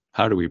cheaper?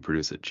 How do we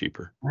produce it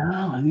cheaper?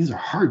 Well, and these are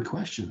hard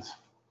questions.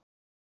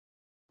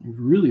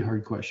 Really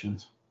hard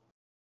questions.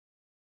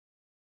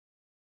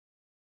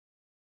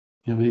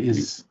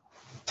 Is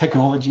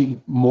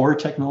more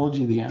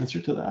technology the answer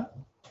to that?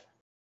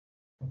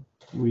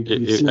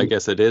 I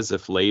guess it is,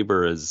 if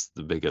labor is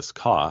the biggest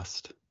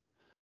cost.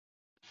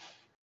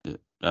 I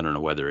don't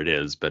know whether it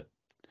is, but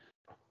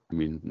I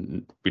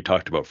mean, we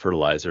talked about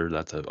fertilizer.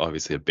 That's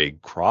obviously a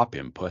big crop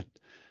input.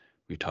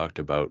 We talked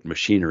about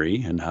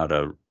machinery and how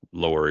to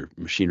lower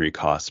machinery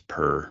costs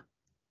per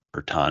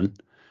ton.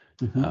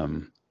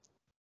 Mm-hmm.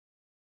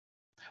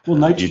 Well,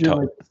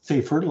 nitrogen,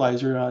 say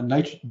fertilizer,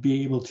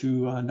 be able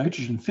to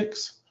nitrogen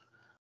fix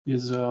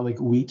is like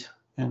wheat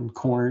and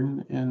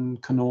corn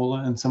and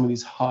canola and some of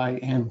these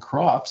high-end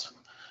crops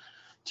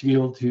to be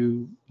able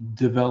to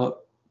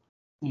develop,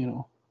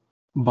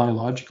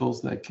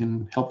 biologicals that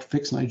can help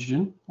fix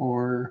nitrogen,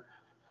 or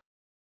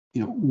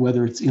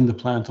whether it's in the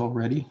plant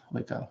already,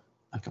 like a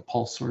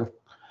pulse sort of,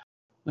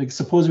 like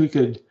suppose we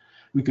could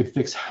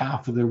fix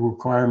half of the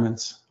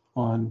requirements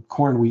on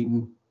corn, wheat,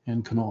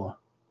 and canola.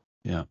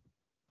 Yeah.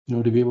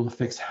 To be able to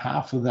fix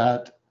half of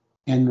that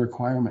end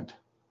requirement.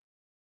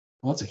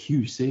 Well, that's a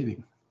huge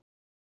saving.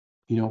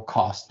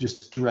 Cost,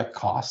 just direct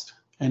cost,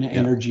 and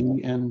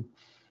energy, and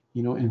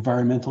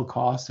environmental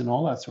cost, and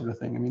all that sort of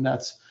thing. I mean,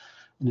 it's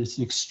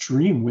an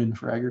extreme win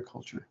for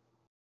agriculture.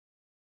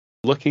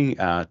 Looking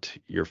at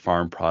your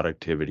farm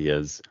productivity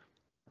as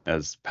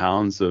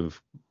pounds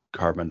of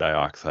carbon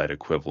dioxide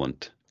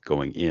equivalent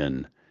going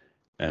in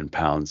and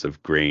pounds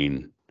of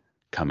grain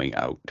coming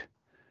out,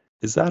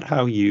 is that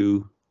how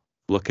you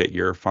look at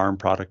your farm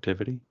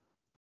productivity?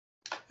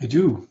 I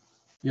do.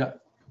 Yeah.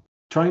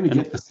 Trying to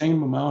get the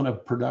same amount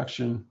of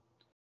production,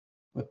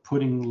 but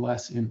putting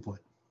less input.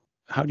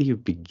 How do you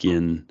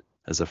begin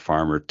as a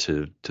farmer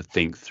to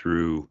think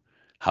through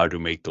how to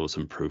make those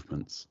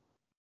improvements?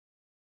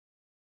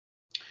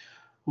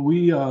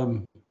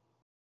 Well,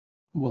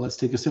 let's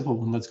take a simple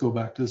one. Let's go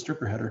back to the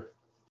stripper header.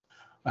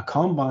 A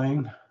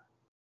combine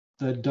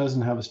that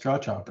doesn't have a straw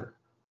chopper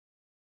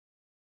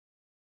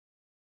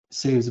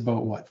saves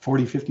about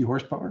 40, 50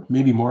 horsepower,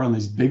 maybe more on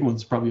these big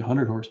ones, probably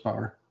 100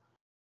 horsepower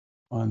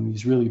on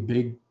these really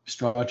big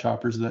straw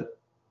choppers that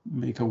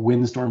make a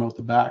windstorm out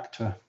the back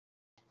to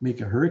make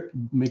a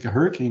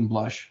hurricane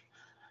blush.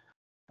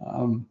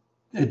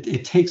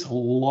 It takes a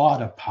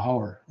lot of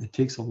power. It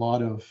takes a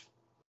lot of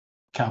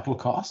capital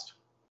cost,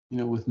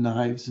 with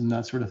knives and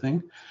that sort of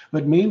thing.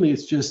 But mainly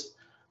it's just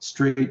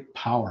straight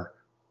power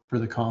for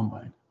the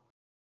combine.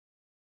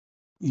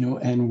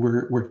 And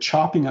we're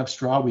chopping up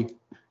straw.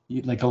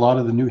 Like a lot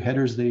of the new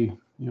headers, they're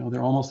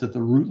almost at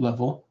the root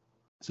level.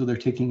 So they're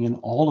taking in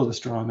all of the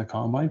straw in the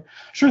combine.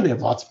 Sure, they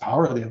have lots of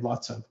power. They have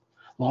lots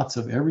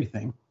of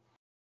everything.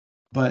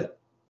 But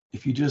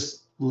if you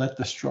just let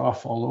the straw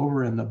fall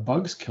over and the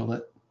bugs kill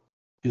it,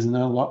 isn't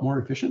that a lot more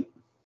efficient?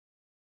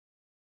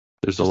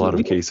 There's a lot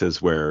of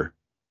cases where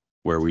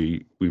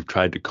we've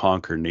tried to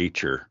conquer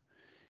nature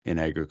in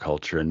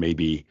agriculture, and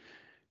maybe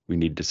we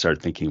need to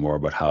start thinking more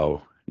about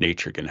how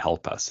nature can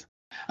help us.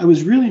 I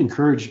was really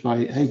encouraged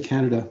by Ag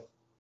Canada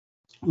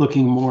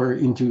looking more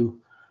into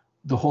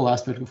the whole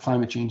aspect of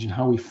climate change and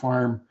how we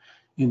farm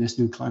in this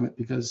new climate,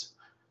 because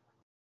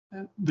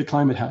the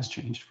climate has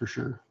changed for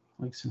sure.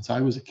 Like since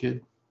I was a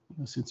kid,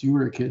 since you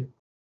were a kid,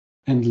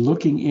 and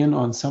looking in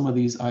on some of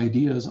these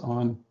ideas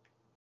on,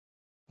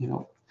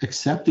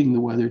 accepting the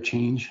weather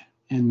change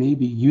and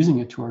maybe using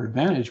it to our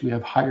advantage. We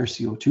have higher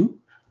CO2.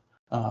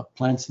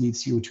 Plants need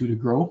CO2 to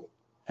grow.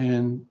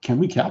 And can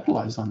we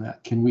capitalize on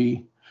that? Can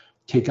we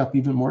take up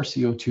even more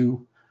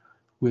CO2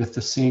 with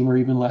the same or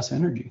even less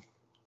energy?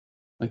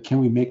 Like,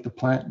 can we make the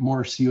plant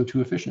more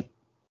CO2 efficient?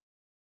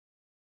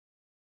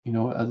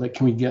 Like,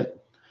 can we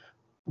get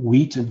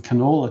wheat and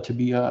canola to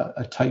be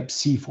a type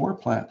C4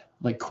 plant,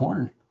 like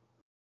corn,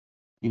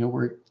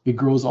 where it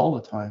grows all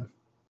the time?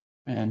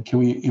 And can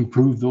we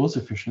improve those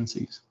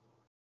efficiencies?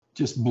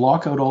 Just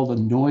block out all the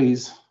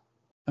noise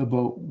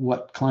about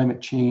what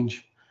climate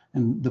change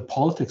and the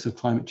politics of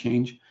climate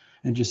change,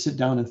 and just sit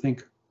down and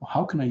think, well,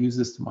 how can I use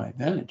this to my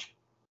advantage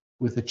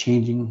with a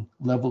changing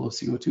level of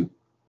CO2?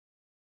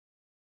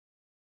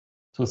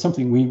 So it's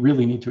something we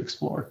really need to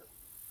explore.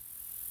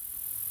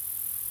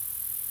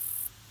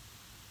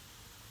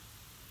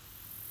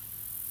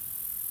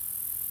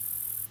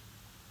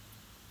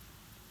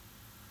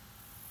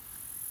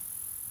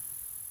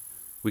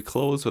 We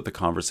close with a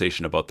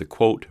conversation about the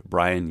quote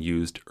Brian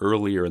used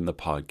earlier in the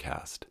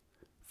podcast: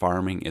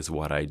 "Farming is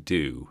what I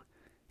do.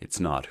 It's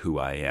not who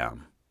I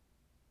am."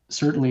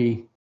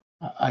 Certainly,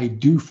 I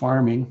do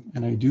farming,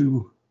 and I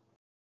do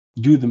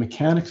the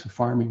mechanics of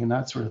farming and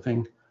that sort of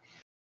thing.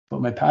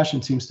 But my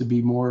passion seems to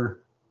be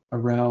more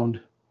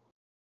around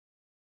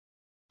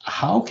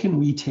how can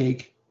we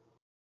take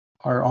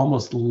our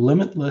almost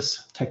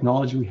limitless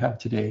technology we have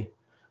today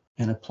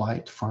and apply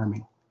it to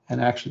farming and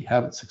actually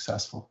have it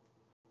successful.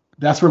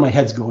 That's where my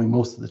head's going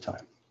most of the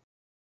time.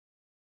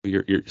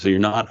 So you're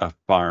not a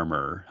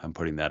farmer. I'm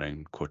putting that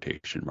in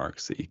quotation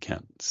marks that you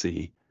can't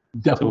see.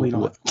 Definitely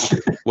not.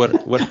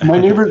 What? My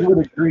neighbors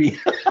would agree.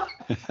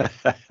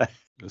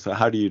 So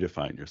how do you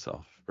define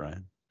yourself,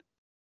 Brian?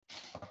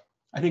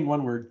 I think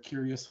one word: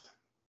 curious.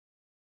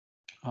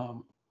 I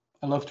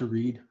love to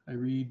read. I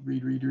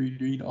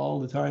read all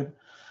the time.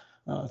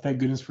 Thank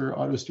goodness for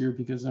AutoSteer,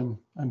 because I'm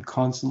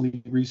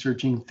constantly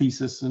researching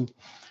thesis and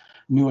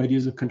new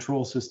ideas of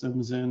control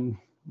systems and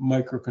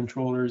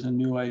microcontrollers and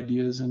new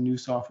ideas and new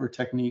software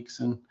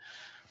techniques and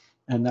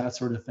that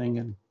sort of thing.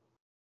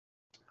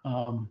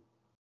 And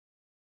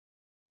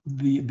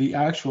the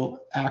actual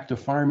act of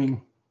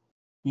farming,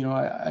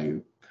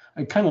 I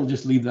kind of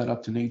just leave that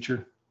up to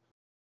nature.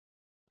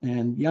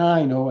 And yeah,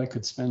 I know I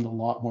could spend a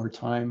lot more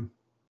time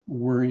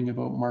worrying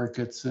about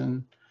markets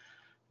and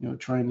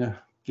trying to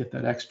get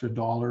that extra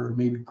dollar, or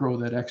maybe grow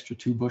that extra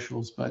 2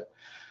 bushels. But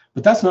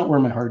that's not where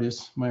my heart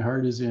is. My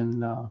heart is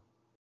in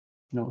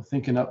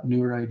thinking up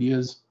newer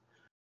ideas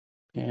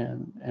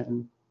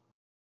and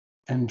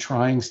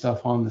trying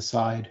stuff on the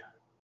side.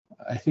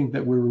 I think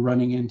that we're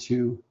running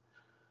into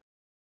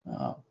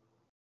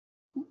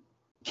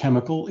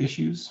chemical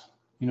issues.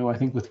 I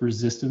think with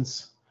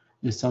resistance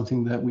is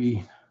something that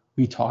we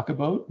talk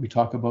about. We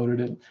talk about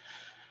it at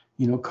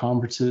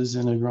conferences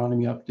and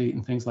agronomy update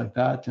and things like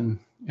that. And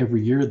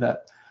every year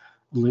that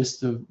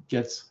list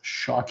gets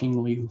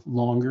shockingly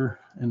longer,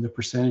 and the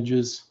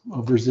percentages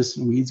of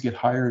resistant weeds get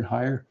higher and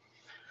higher.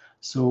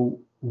 So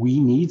we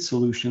need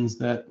solutions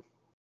that,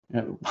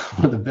 one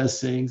of the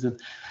best sayings, and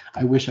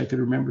I wish I could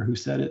remember who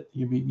said it,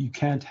 you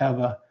can't have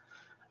a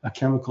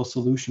chemical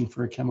solution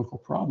for a chemical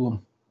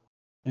problem.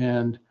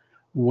 And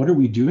what are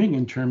we doing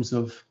in terms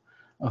of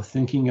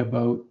thinking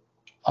about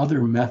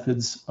other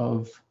methods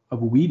of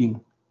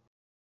weeding?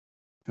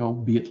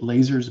 Be it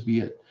lasers, be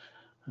it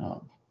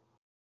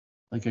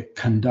like a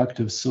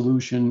conductive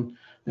solution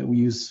that we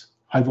use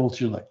high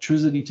voltage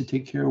electricity to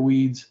take care of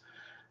weeds,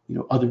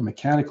 other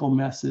mechanical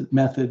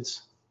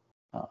methods,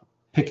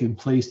 pick and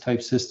place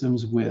type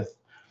systems with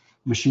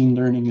machine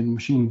learning and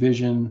machine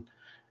vision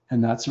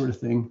and that sort of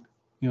thing.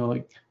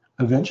 Like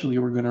eventually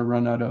we're going to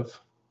run out of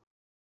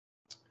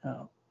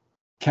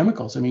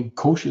chemicals. I mean,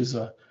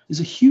 kochia is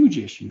a huge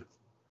issue.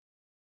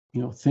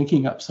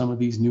 Thinking up some of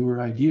these newer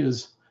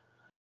ideas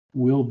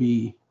will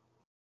be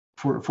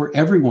for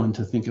everyone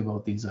to think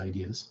about these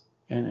ideas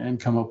and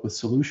come up with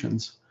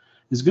solutions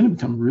is going to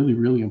become really,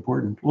 really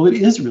important. Well, it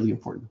is really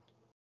important.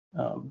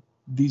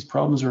 These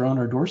problems are on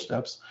our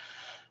doorsteps,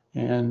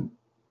 and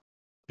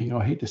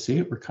I hate to say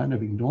it, we're kind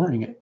of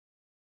ignoring it.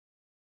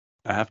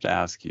 I have to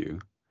ask you,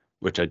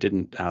 which I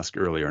didn't ask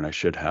earlier and I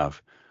should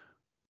have,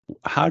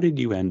 how did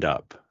you end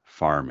up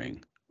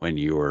farming when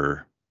you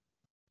were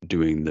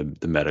doing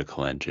the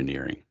medical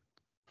engineering?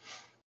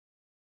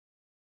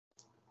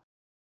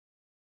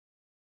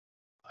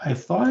 I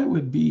thought it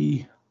would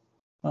be,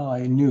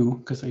 I knew,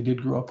 because I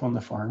did grow up on the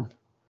farm,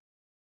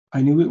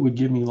 I knew it would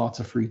give me lots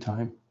of free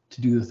time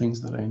to do the things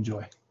that I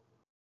enjoy.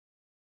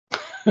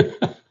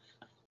 It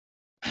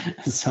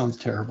sounds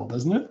terrible,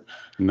 doesn't it?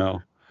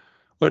 No.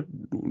 What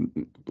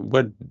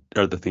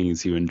are the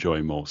things you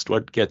enjoy most?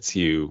 What gets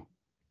you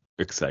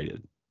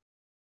excited?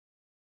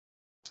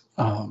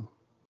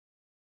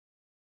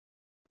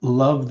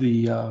 Love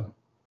the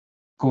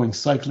going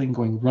cycling,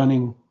 going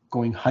running,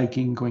 going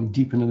hiking, going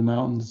deep into the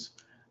mountains,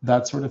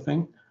 that sort of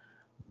thing.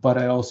 But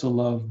I also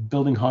love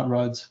building hot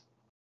rods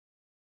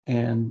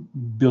and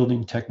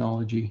building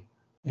technology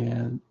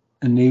and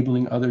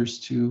enabling others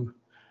to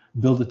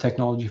build the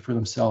technology for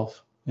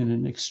themselves in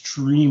an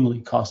extremely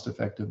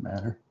cost-effective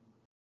manner.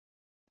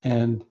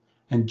 And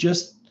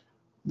just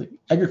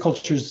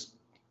agriculture's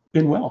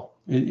been well.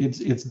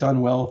 It's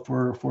done well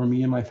for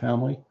me and my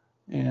family.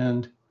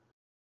 And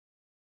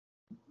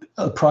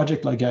a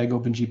project like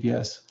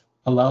AgOpenGPS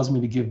allows me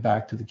to give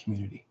back to the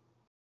community.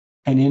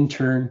 And in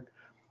turn,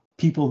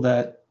 people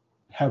that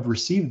have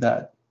received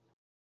that,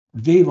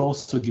 they've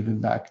also given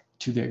back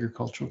to the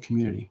agricultural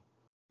community.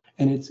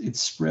 And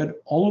it's spread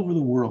all over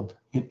the world,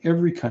 in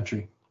every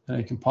country that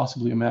I can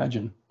possibly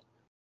imagine.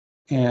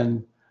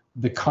 And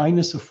the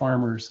kindness of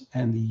farmers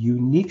and the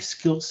unique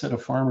skill set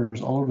of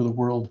farmers all over the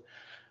world,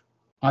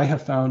 I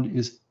have found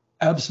is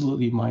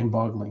absolutely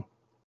mind-boggling.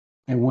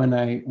 And when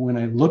I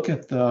look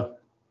at the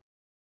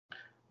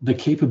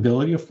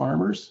capability of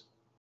farmers,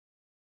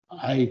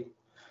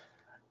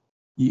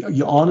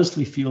 you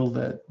honestly feel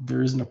that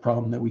there isn't a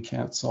problem that we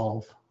can't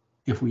solve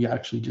if we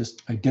actually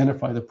just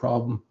identify the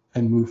problem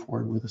and move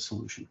forward with a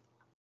solution.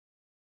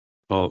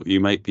 Well,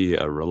 you might be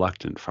a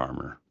reluctant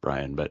farmer,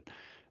 Brian, but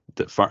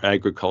the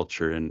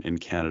agriculture in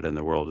Canada and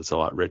the world is a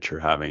lot richer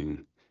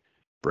having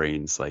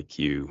brains like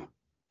you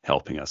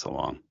helping us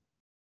along.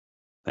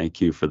 Thank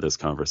you for this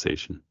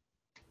conversation.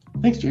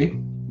 Thanks, Jay.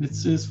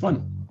 It's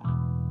fun.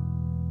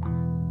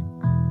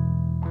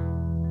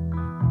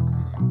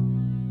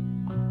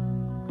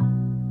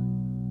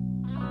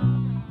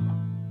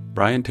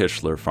 Brian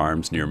Tischler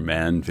farms near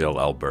Mannville,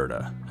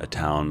 Alberta, a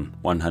town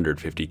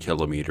 150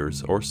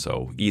 kilometers or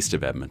so east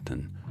of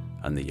Edmonton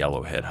on the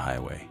Yellowhead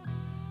Highway.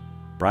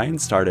 Brian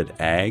started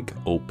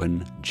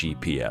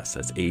AgOpenGPS,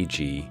 that's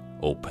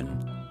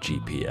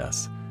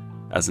AgOpenGPS,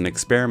 as an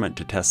experiment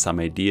to test some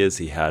ideas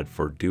he had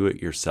for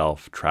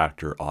do-it-yourself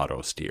tractor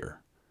auto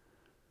steer.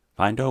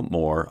 Find out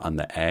more on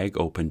the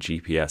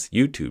AgOpenGPS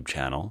YouTube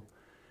channel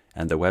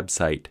and the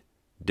website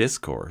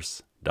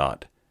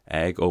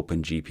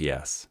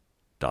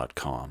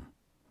discourse.agopengps.com.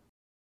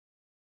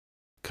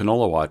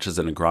 Canola Watch is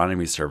an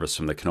agronomy service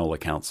from the Canola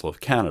Council of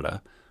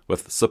Canada,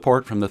 with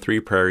support from the Three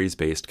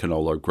Prairies-based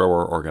canola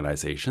grower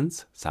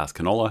organizations, SAS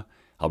Canola,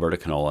 Alberta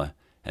Canola,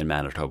 and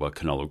Manitoba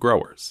Canola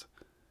Growers.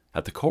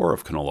 At the core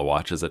of Canola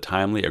Watch is a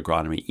timely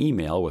agronomy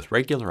email with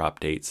regular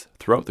updates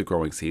throughout the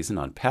growing season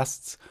on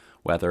pests,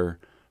 weather,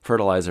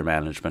 fertilizer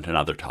management, and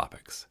other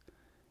topics.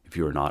 If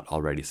you are not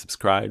already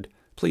subscribed,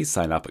 please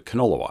sign up at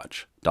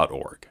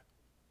canolawatch.org.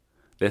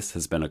 This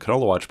has been a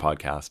Canola Watch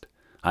podcast.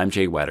 I'm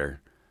Jay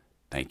Whetter.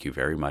 Thank you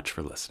very much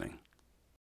for listening.